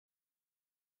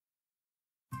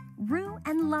Roo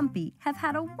and Lumpy have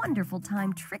had a wonderful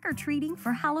time trick-or-treating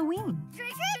for Halloween.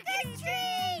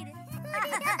 Trick-or-treat!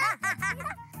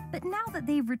 But now that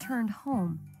they've returned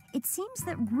home, it seems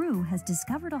that Roo has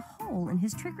discovered a hole in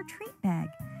his trick-or-treat bag,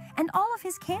 and all of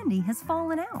his candy has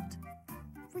fallen out.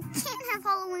 We can't have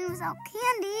Halloween without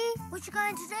candy. What you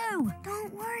going to do?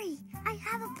 Don't worry, I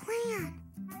have a plan.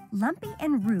 Lumpy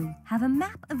and Roo have a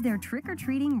map of their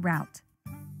trick-or-treating route.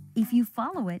 If you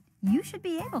follow it, you should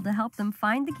be able to help them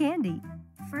find the candy.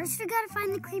 First, we gotta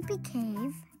find the creepy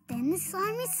cave, then the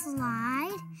slimy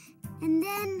slide, and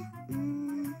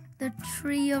then, The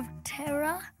Tree of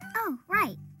Terror? Oh,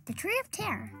 right, the Tree of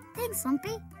Terror. Thanks,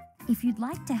 Lumpy. If you'd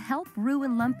like to help Roo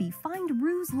and Lumpy find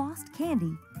Roo's lost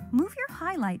candy, move your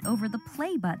highlight over the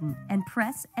play button and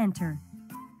press enter.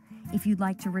 If you'd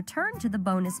like to return to the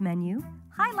bonus menu,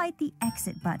 highlight the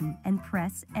exit button and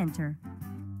press enter.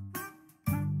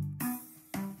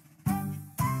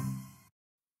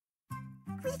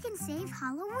 We can save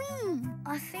Halloween.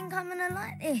 I think I'm gonna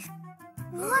like this.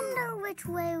 Wonder which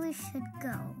way we should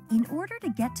go. In order to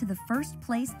get to the first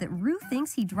place that Roo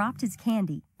thinks he dropped his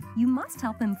candy, you must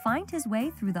help him find his way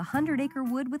through the 100-acre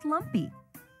wood with Lumpy.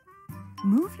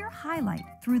 Move your highlight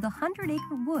through the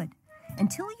 100-acre wood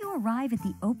until you arrive at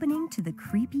the opening to the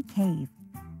creepy cave.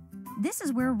 This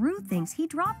is where Roo thinks he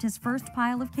dropped his first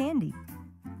pile of candy.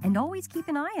 And always keep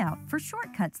an eye out for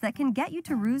shortcuts that can get you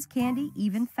to Roo's candy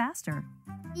even faster.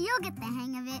 You'll get the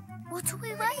hang of it. What are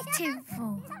we waiting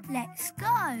for? Let's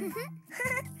go.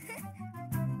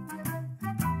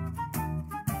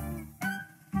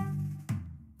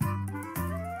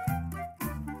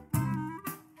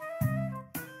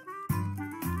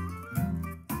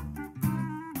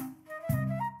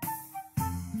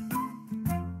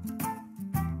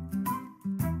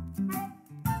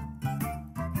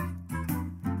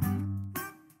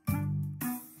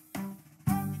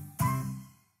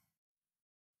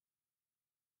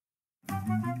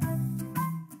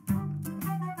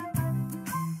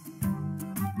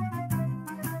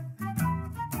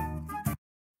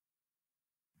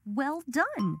 Well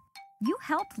done! You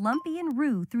helped Lumpy and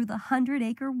Roo through the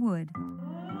 100-acre wood.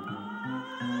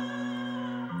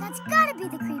 That's gotta be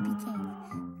the creepy cave.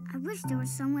 I wish there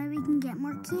was some way we can get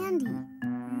more candy.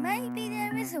 Maybe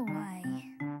there is a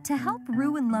way. To help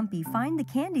Roo and Lumpy find the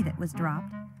candy that was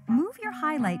dropped, move your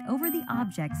highlight over the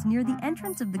objects near the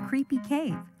entrance of the creepy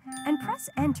cave and press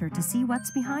enter to see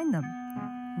what's behind them.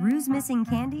 Roo's missing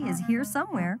candy is here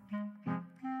somewhere.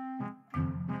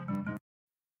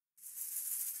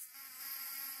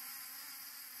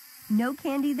 No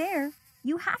candy there.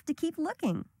 You have to keep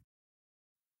looking.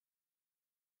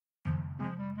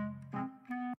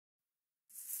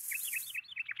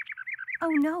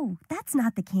 Oh no, that's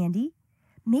not the candy.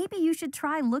 Maybe you should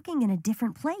try looking in a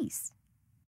different place.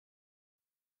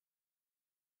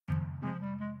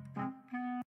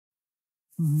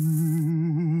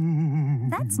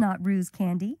 That's not Roo's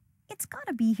candy. It's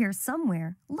gotta be here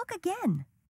somewhere. Look again.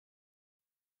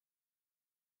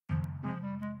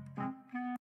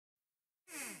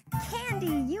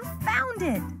 Candy, you found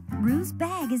it! Roo's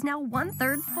bag is now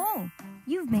 1/3 full.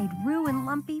 You've made Roo and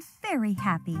Lumpy very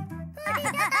happy.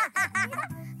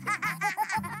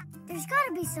 There's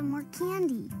gotta be some more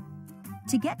candy.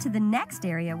 To get to the next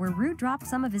area where Roo dropped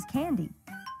some of his candy,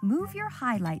 move your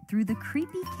highlight through the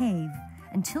creepy cave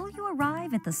until you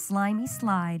arrive at the slimy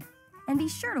slide. And be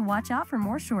sure to watch out for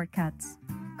more shortcuts.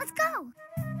 Let's go!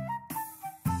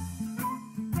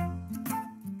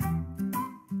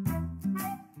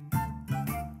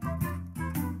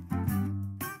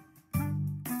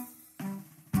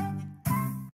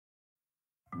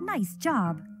 Nice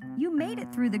job! You made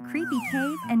it through the creepy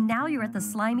cave and now you're at the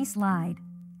slimy slide.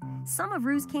 Some of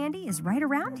Roo's candy is right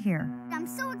around here. I'm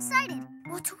so excited.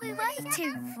 What are we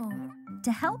waiting for?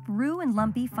 To help Roo and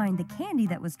Lumpy find the candy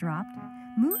that was dropped,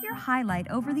 move your highlight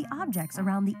over the objects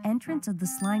around the entrance of the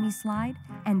slimy slide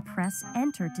and press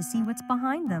enter to see what's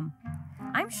behind them.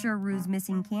 I'm sure Roo's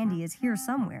missing candy is here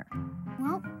somewhere.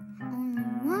 Well, only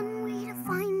one way to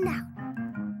find out.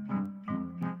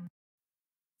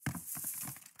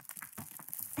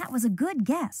 That was a good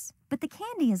guess, but the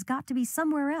candy has got to be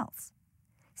somewhere else.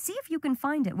 See if you can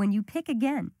find it when you pick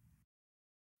again.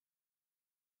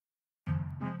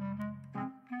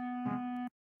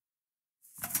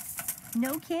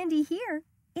 No candy here.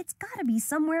 It's gotta be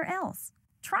somewhere else.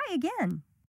 Try again.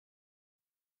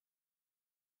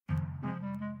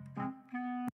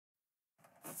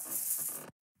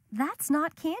 That's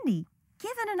not candy.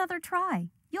 Give it another try.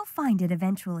 You'll find it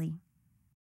eventually.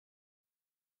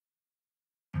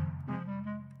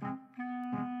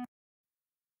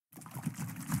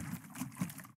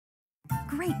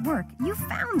 Great work, you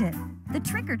found it. The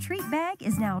trick-or-treat bag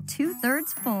is now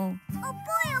 2/3 full. Oh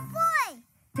boy, oh boy!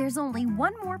 There's only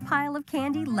one more pile of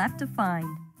candy left to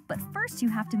find. But first you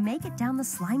have to make it down the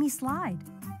slimy slide.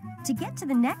 To get to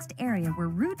the next area where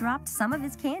Roo dropped some of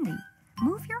his candy,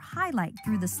 move your highlight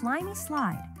through the slimy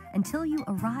slide until you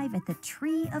arrive at the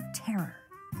Tree of Terror.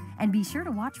 And be sure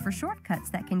to watch for shortcuts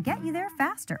that can get you there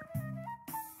faster.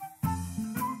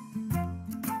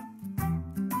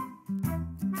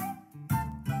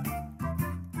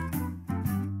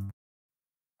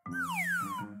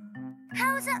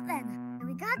 How was that then?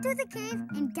 We got through the cave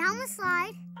and down the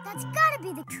slide. That's gotta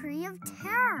be the Tree of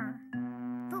Terror.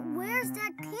 But where's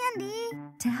that candy?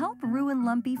 To help Roo and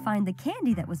Lumpy find the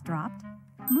candy that was dropped,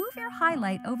 move your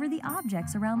highlight over the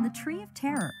objects around the Tree of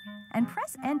Terror and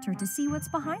press Enter to see what's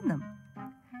behind them.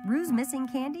 Roo's missing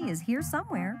candy is here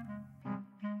somewhere.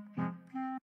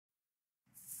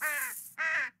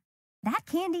 That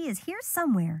candy is here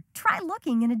somewhere. Try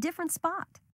looking in a different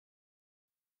spot.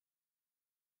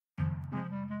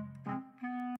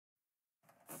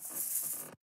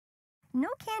 No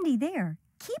candy there.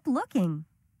 Keep looking.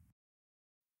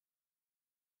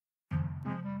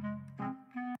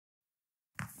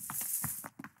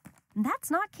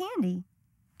 That's not candy.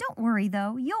 Don't worry,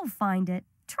 though. You'll find it.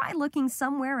 Try looking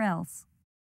somewhere else.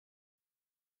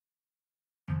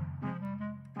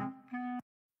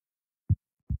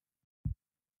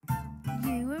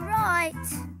 You were right.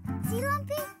 See,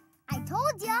 Lumpy? I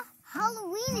told ya,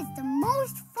 Halloween is the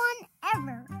most fun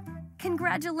ever.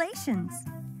 Congratulations!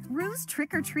 Roo's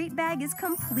trick-or-treat bag is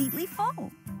completely full.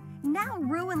 Now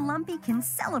Roo and Lumpy can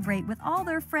celebrate with all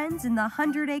their friends in the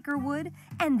 100-acre wood,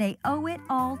 and they owe it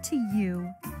all to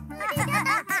you.